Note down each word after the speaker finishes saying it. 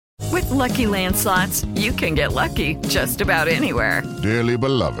Lucky Land Slots, you can get lucky just about anywhere. Dearly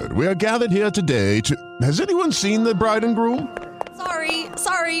beloved, we are gathered here today to... Has anyone seen the bride and groom?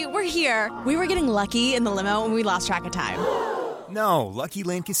 Sorry, we're here. We were getting lucky in the limo and we lost track of time. No, Lucky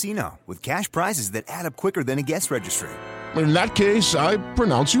Land Casino, with cash prizes that add up quicker than a guest registry. In that case, I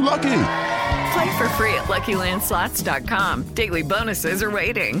pronounce you lucky. Play for free at LuckyLandSlots.com. Daily bonuses are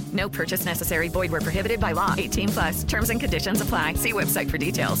waiting. No purchase necessary. Void where prohibited by law. 18+. Terms and conditions apply. See website for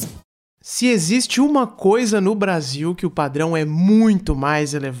details. Se existe uma coisa no Brasil que o padrão é muito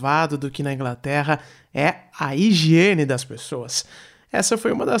mais elevado do que na Inglaterra, é a higiene das pessoas. Essa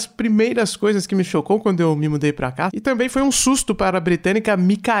foi uma das primeiras coisas que me chocou quando eu me mudei pra cá. E também foi um susto para a britânica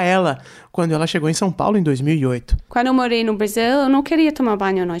Micaela, quando ela chegou em São Paulo em 2008. Quando eu morei no Brasil, eu não queria tomar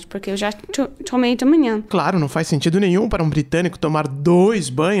banho à noite, porque eu já tomei de manhã. Claro, não faz sentido nenhum para um britânico tomar 2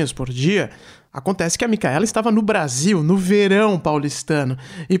 banhos por dia. Acontece que a Micaela estava no Brasil, no verão paulistano.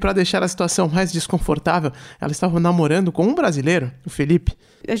 E para deixar a situação mais desconfortável, ela estava namorando com um brasileiro, o Felipe.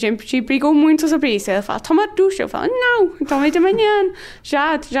 A gente brigou muito sobre isso. Ela fala, toma ducha. Eu falo, não, tomei de manhã.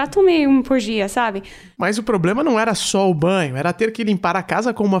 Já tomei um por dia, sabe? Mas o problema não era só o banho, era ter que limpar a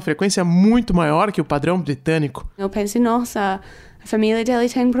casa com uma frequência muito maior que o padrão britânico. Eu pensei, nossa, a família dele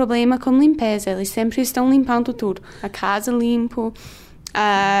tem um problema com limpeza. Eles sempre estão limpando tudo. A casa limpa,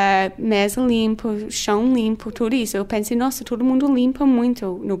 a mesa limpa, o chão limpo, tudo isso. Eu pensei, nossa, todo mundo limpa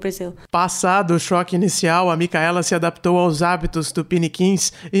muito no Brasil. Passado o choque inicial, a Micaela se adaptou aos hábitos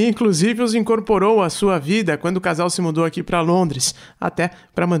tupiniquins e inclusive os incorporou à sua vida quando o casal se mudou aqui para Londres, até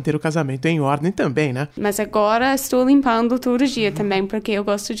para manter o casamento em ordem também, né? Mas agora estou limpando todo dia também, porque eu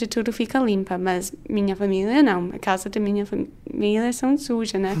gosto de tudo ficar limpa, mas minha família não. A casa da minha família são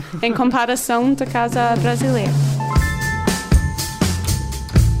suja, né? Em comparação da casa brasileira.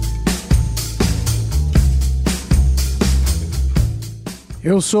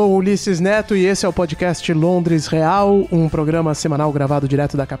 Eu sou o Ulisses Neto e esse é o podcast Londres Real, um programa semanal gravado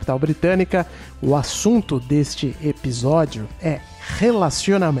direto da capital britânica. O assunto deste episódio é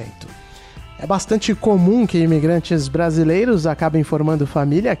relacionamento. É bastante comum que imigrantes brasileiros acabem formando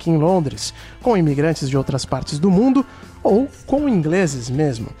família aqui em Londres, com imigrantes de outras partes do mundo ou com ingleses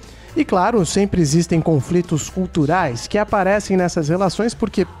mesmo. E claro, sempre existem conflitos culturais que aparecem nessas relações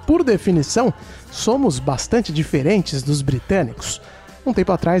porque, por definição, somos bastante diferentes dos britânicos. Um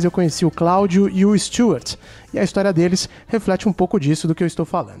tempo atrás eu conheci o Cláudio e o Stuart, e a história deles reflete um pouco disso do que eu estou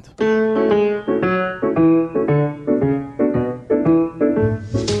falando.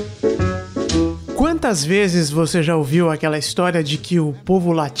 Quantas vezes você já ouviu aquela história de que o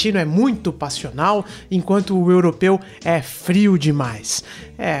povo latino é muito passional, enquanto o europeu é frio demais?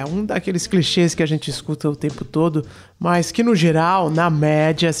 É um daqueles clichês que a gente escuta o tempo todo, mas que no geral, na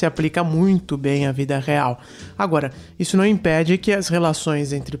média, se aplica muito bem à vida real. Agora, isso não impede que as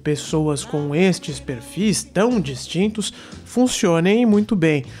relações entre pessoas com estes perfis tão distintos funcionem muito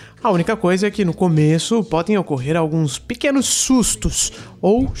bem. A única coisa é que no começo podem ocorrer alguns pequenos sustos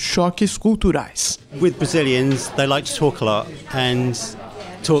ou choques culturais. With Brazilians, they like to talk a lot and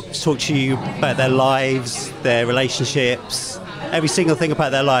talk to you about their lives, their relationships, every single thing about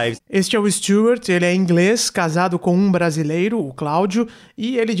their lives. Este é o Stuart, ele é inglês, casado com um brasileiro, o Cláudio,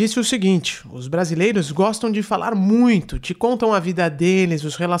 e ele disse o seguinte: os brasileiros gostam de falar muito, te contam a vida deles,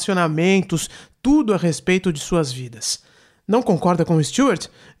 os relacionamentos, tudo a respeito de suas vidas. Não concorda com o Stuart?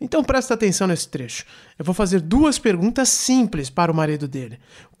 Então presta atenção nesse trecho. Eu vou fazer 2 perguntas simples para o marido dele.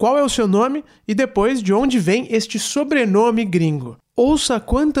 Qual é o seu nome e depois de onde vem este sobrenome gringo? Ouça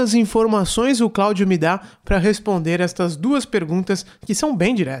quantas informações o Cláudio me dá para responder estas 2 perguntas que são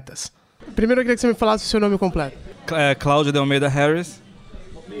bem diretas. Primeiro eu queria que você me falasse o seu nome completo. Cláudio de Almeida Harris.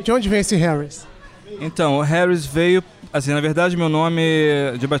 De onde vem esse Harris? Então, o Harris veio... Assim, na verdade, meu nome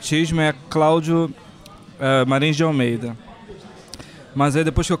de batismo é Cláudio Marins de Almeida. Mas aí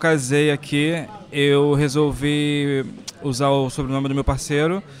depois que eu casei aqui, eu resolvi usar o sobrenome do meu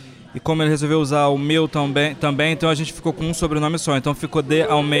parceiro. E como ele resolveu usar o meu também, então a gente ficou com um sobrenome só. Então ficou de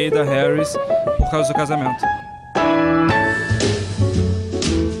Almeida Harris por causa do casamento.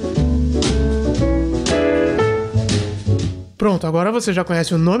 Pronto, agora você já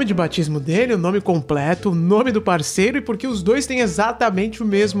conhece o nome de batismo dele, o nome completo, o nome do parceiro e porque os dois têm exatamente o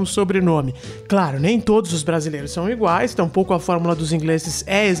mesmo sobrenome. Claro, nem todos os brasileiros são iguais, tampouco a fórmula dos ingleses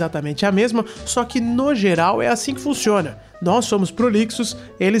é exatamente a mesma, só que no geral é assim que funciona. Nós somos prolixos,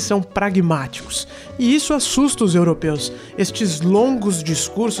 eles são pragmáticos. E isso assusta os europeus, estes longos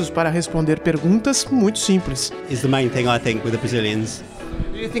discursos para responder perguntas muito simples. Is the main thing I think with the Brazilians.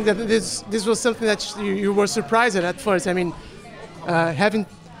 Do you think that this was something that you were surprised at first? I mean, having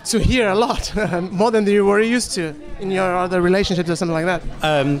to hear a lot, more than you were used to in your other relationships or something like that?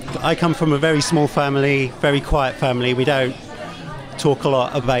 I come from a very small family, very quiet family. We don't talk a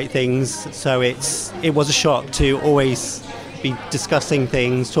lot about things, so it was a shock to always be discussing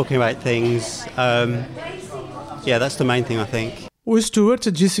things, talking about things. That's the main thing, I think. O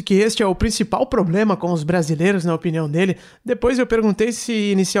Stuart disse que este é o principal problema com os brasileiros, na opinião dele. Depois eu perguntei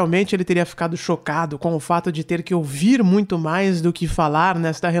se inicialmente ele teria ficado chocado com o fato de ter que ouvir muito mais do que falar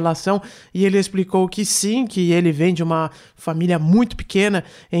nesta relação, e ele explicou que sim, que ele vem de uma família muito pequena,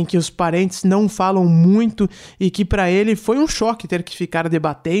 em que os parentes não falam muito, e que para ele foi um choque ter que ficar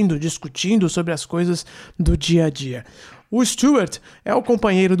debatendo, discutindo sobre as coisas do dia a dia. O Stuart é o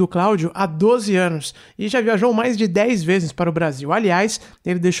companheiro do Cláudio há 12 anos e já viajou mais de 10 vezes para o Brasil. Aliás,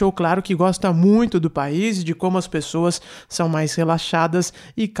 ele deixou claro que gosta muito do país e de como as pessoas são mais relaxadas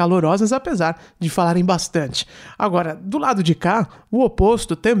e calorosas, apesar de falarem bastante. Agora, do lado de cá, o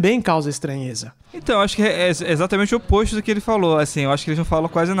oposto também causa estranheza. Então, acho que é exatamente o oposto do que ele falou. Assim, eu acho que eles não falam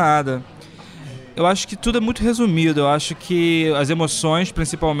quase nada. Eu acho que tudo é muito resumido. Eu acho que as emoções,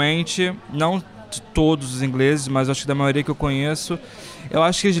 principalmente, não de todos os ingleses, mas acho que da maioria que eu conheço, eu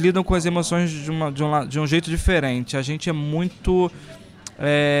acho que eles lidam com as emoções de um jeito diferente. A gente é muito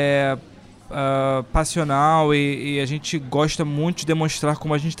passional e a gente gosta muito de demonstrar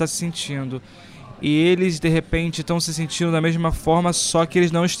como a gente está se sentindo. E eles, de repente, estão se sentindo da mesma forma, só que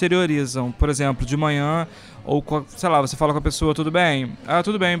eles não exteriorizam. Por exemplo, de manhã, ou, sei lá, você fala com a pessoa, tudo bem? Ah,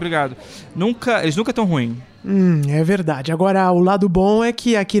 tudo bem, obrigado. Eles nunca estão ruins. É verdade. Agora, o lado bom é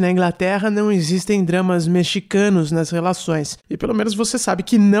que aqui na Inglaterra não existem dramas mexicanos nas relações. E pelo menos você sabe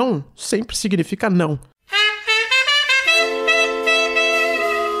que não sempre significa não.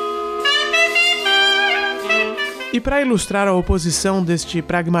 E para ilustrar a oposição deste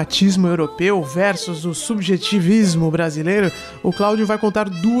pragmatismo europeu versus o subjetivismo brasileiro, o Cláudio vai contar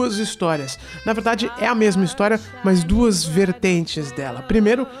duas histórias. Na verdade, é a mesma história, mas duas vertentes dela.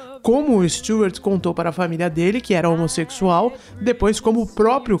 Primeiro, como o Stuart contou para a família dele que era homossexual, depois como o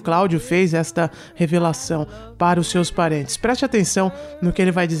próprio Cláudio fez esta revelação para os seus parentes. Preste atenção no que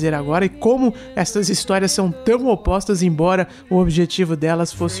ele vai dizer agora e como essas histórias são tão opostas, embora o objetivo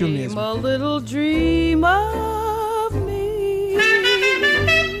delas fosse o mesmo.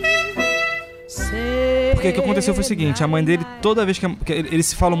 Porque o que aconteceu foi o seguinte, a mãe dele, toda vez que eles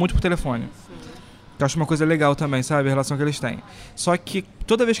se falam muito por telefone. Eu acho uma coisa legal também, sabe? A relação que eles têm. Só que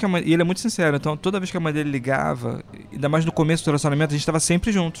toda vez que a mãe... E ele é muito sincero, então toda vez que a mãe dele ligava, ainda mais no começo do relacionamento, a gente estava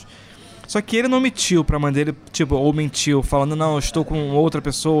sempre juntos. Só que ele não mentiu pra mãe dele, ou mentiu, falando, não, eu estou com outra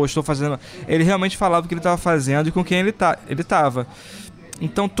pessoa, eu estou fazendo... Ele realmente falava o que ele estava fazendo e com quem ele estava.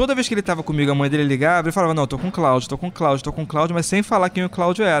 Então toda vez que ele estava comigo, a mãe dele ligava, ele falava, não, tô com o Cláudio, mas sem falar quem o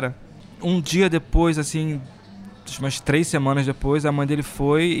Cláudio era. Um dia depois, assim, umas 3 semanas depois, a mãe dele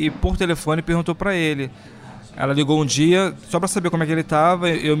foi e por telefone perguntou pra ele. Ela ligou um dia só pra saber como é que ele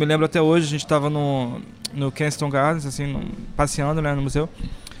tava. Eu me lembro até hoje, a gente tava no Kensington Gardens, assim, passeando, né, no museu.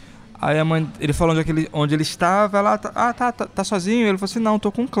 Aí ele falou onde ele estava, ela, tá sozinho? Ele falou assim, não,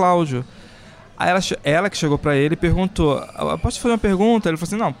 tô com o Cláudio. Aí ela que chegou pra ele e perguntou, posso te fazer uma pergunta? Ele falou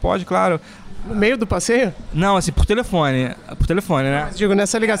assim, não, pode, claro. No meio do passeio? Não, assim, por telefone, né? Mas digo,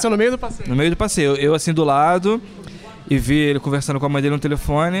 nessa ligação no meio do passeio. No meio do passeio. Eu assim, do lado, e vi ele conversando com a mãe dele no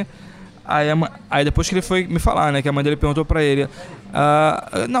telefone. Aí depois que ele foi me falar, né, que a mãe dele perguntou pra ele,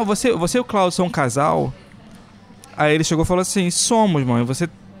 não, você e o Cláudio são um casal? Aí ele chegou e falou assim, somos, mãe, você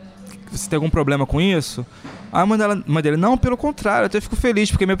tem algum problema com isso? Aí a mãe dele, não, pelo contrário, eu até fico feliz,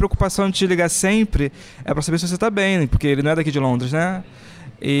 porque minha preocupação de te ligar sempre é pra saber se você tá bem, porque ele não é daqui de Londres, né?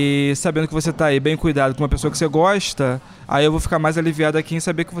 E sabendo que você tá aí bem cuidado com uma pessoa que você gosta, aí eu vou ficar mais aliviado aqui em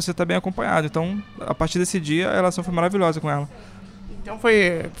saber que você tá bem acompanhado. Então, a partir desse dia, a relação foi maravilhosa com ela. Então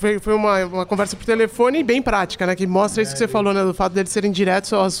foi uma conversa por telefone bem prática, né? Que mostra isso que você falou, né? Do fato deles serem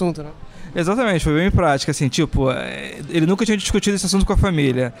diretos ao assunto, né? Exatamente, foi bem prática, assim, tipo, ele nunca tinha discutido esse assunto com a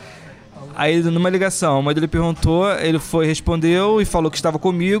família. Aí, numa ligação, a mãe dele perguntou, ele respondeu e falou que estava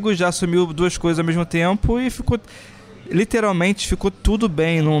comigo, já assumiu 2 coisas ao mesmo tempo e ficou... Literalmente ficou tudo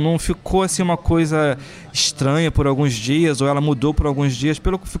bem, não ficou assim uma coisa estranha por alguns dias, ou ela mudou por alguns dias,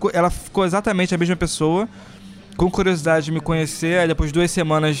 ela ficou exatamente a mesma pessoa, com curiosidade de me conhecer. Aí depois 2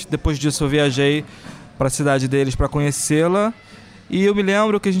 semanas depois disso eu viajei para a cidade deles para conhecê-la, e eu me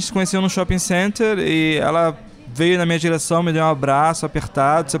lembro que a gente se conheceu no shopping center, e ela veio na minha direção, me deu um abraço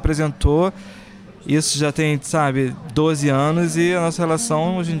apertado, se apresentou. Isso já tem, 12 anos, e a nossa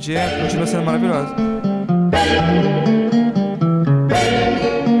relação hoje em dia continua sendo maravilhosa.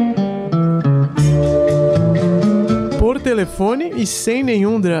 Por telefone e sem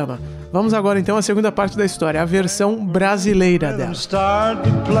nenhum drama. Vamos agora então à segunda parte da história, a versão brasileira dela.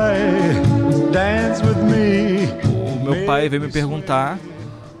 O meu pai veio me perguntar.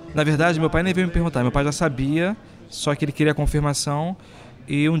 Na verdade, meu pai nem veio me perguntar, meu pai já sabia, só que ele queria a confirmação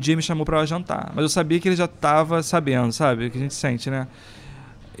e um dia me chamou para jantar. Mas eu sabia que ele já estava sabendo, sabe? O que a gente sente, né?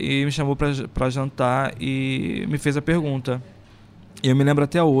 E me chamou para jantar e me fez a pergunta. E eu me lembro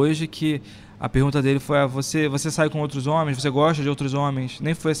até hoje que a pergunta dele foi: você sai com outros homens? Você gosta de outros homens?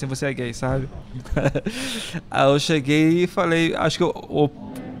 Nem foi assim, você é gay, sabe? Aí eu cheguei e falei, acho que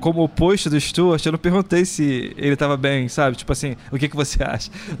como oposto do Stuart, eu não perguntei se ele estava bem, sabe? Tipo assim, o que você acha?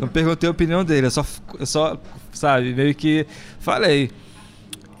 Não perguntei a opinião dele, eu só sabe, meio que falei.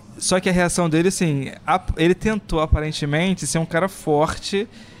 Só que a reação dele, assim, ele tentou aparentemente ser um cara forte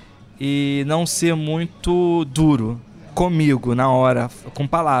e não ser muito duro comigo na hora, com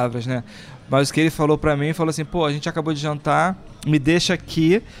palavras, né? Mas o que ele falou pra mim, falou assim: pô, a gente acabou de jantar, me deixa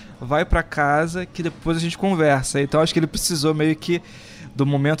aqui, vai pra casa que depois a gente conversa. Então acho que ele precisou meio que do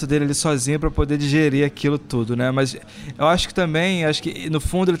momento dele ali sozinho pra poder digerir aquilo tudo, né? Mas eu acho que no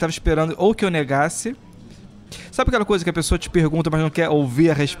fundo ele tava esperando ou que eu negasse. Sabe aquela coisa que a pessoa te pergunta, mas não quer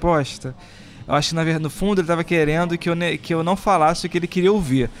ouvir a resposta? Eu acho que no fundo ele tava querendo que eu não falasse o que ele queria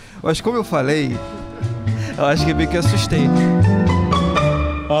ouvir. Eu acho que como eu falei, eu acho que meio que assustei.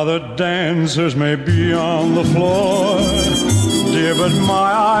 Other dancers may be on the floor, dear, but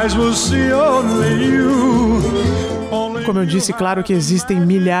my eyes will see only you. Como eu disse, claro que existem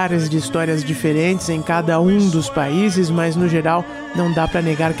milhares de histórias diferentes em cada um dos países, mas no geral não dá para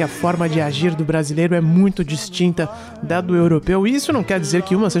negar que a forma de agir do brasileiro é muito distinta da do europeu. E isso não quer dizer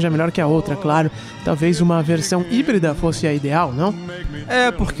que uma seja melhor que a outra, claro. Talvez uma versão híbrida fosse a ideal, não?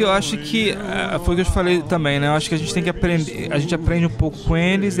 Porque eu acho que foi o que eu falei também, né? Eu acho que a gente tem que aprender, a gente aprende um pouco com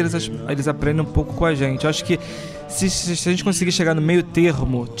eles aprendem um pouco com a gente. Eu acho que se a gente conseguir chegar no meio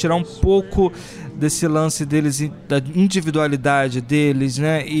termo, tirar um pouco desse lance deles, da individualidade deles,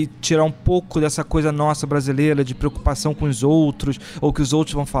 né, e tirar um pouco dessa coisa nossa brasileira de preocupação com os outros, ou que os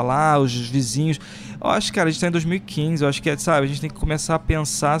outros vão falar, os vizinhos. Eu acho que, cara, a gente está em 2015, eu acho que, sabe, a gente tem que começar a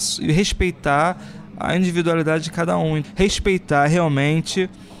pensar e respeitar a individualidade de cada um, respeitar realmente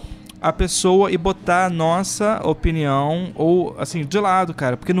a pessoa e botar a nossa opinião, ou assim, de lado,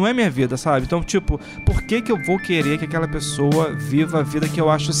 cara, porque não é minha vida, sabe? Então, tipo, por que eu vou querer que aquela pessoa viva a vida que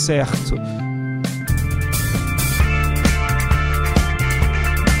eu acho certo?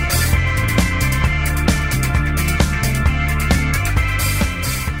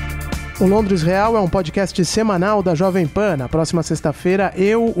 O Londres Real é um podcast semanal da Jovem Pan. Na próxima sexta-feira,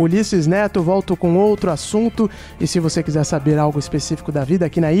 eu, Ulisses Neto, volto com outro assunto. E se você quiser saber algo específico da vida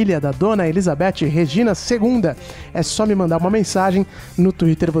aqui na ilha da Dona Elizabeth Regina II, é só me mandar uma mensagem. No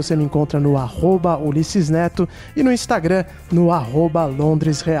Twitter você me encontra no @Ulisses Neto e no Instagram no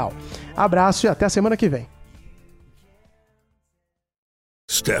 @Londres Real. Abraço e até a semana que vem.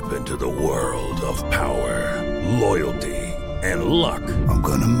 Step into the world of power, loyalty, and luck. I'm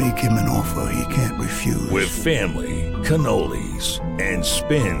gonna make him an offer he can't refuse. With family, cannolis, and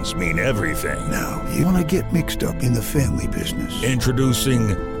spins mean everything. Now, you wanna get mixed up in the family business.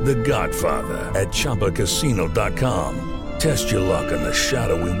 Introducing The Godfather at ChumbaCasino.com. Test your luck in the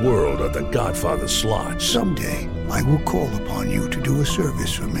shadowy world of The Godfather slot. Someday, I will call upon you to do a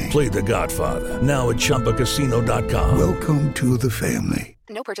service for me. Play The Godfather now at ChumbaCasino.com. Welcome to the family.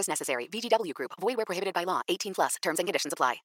 No purchase necessary. VGW Group. Void where prohibited by law. 18+. Terms and conditions apply.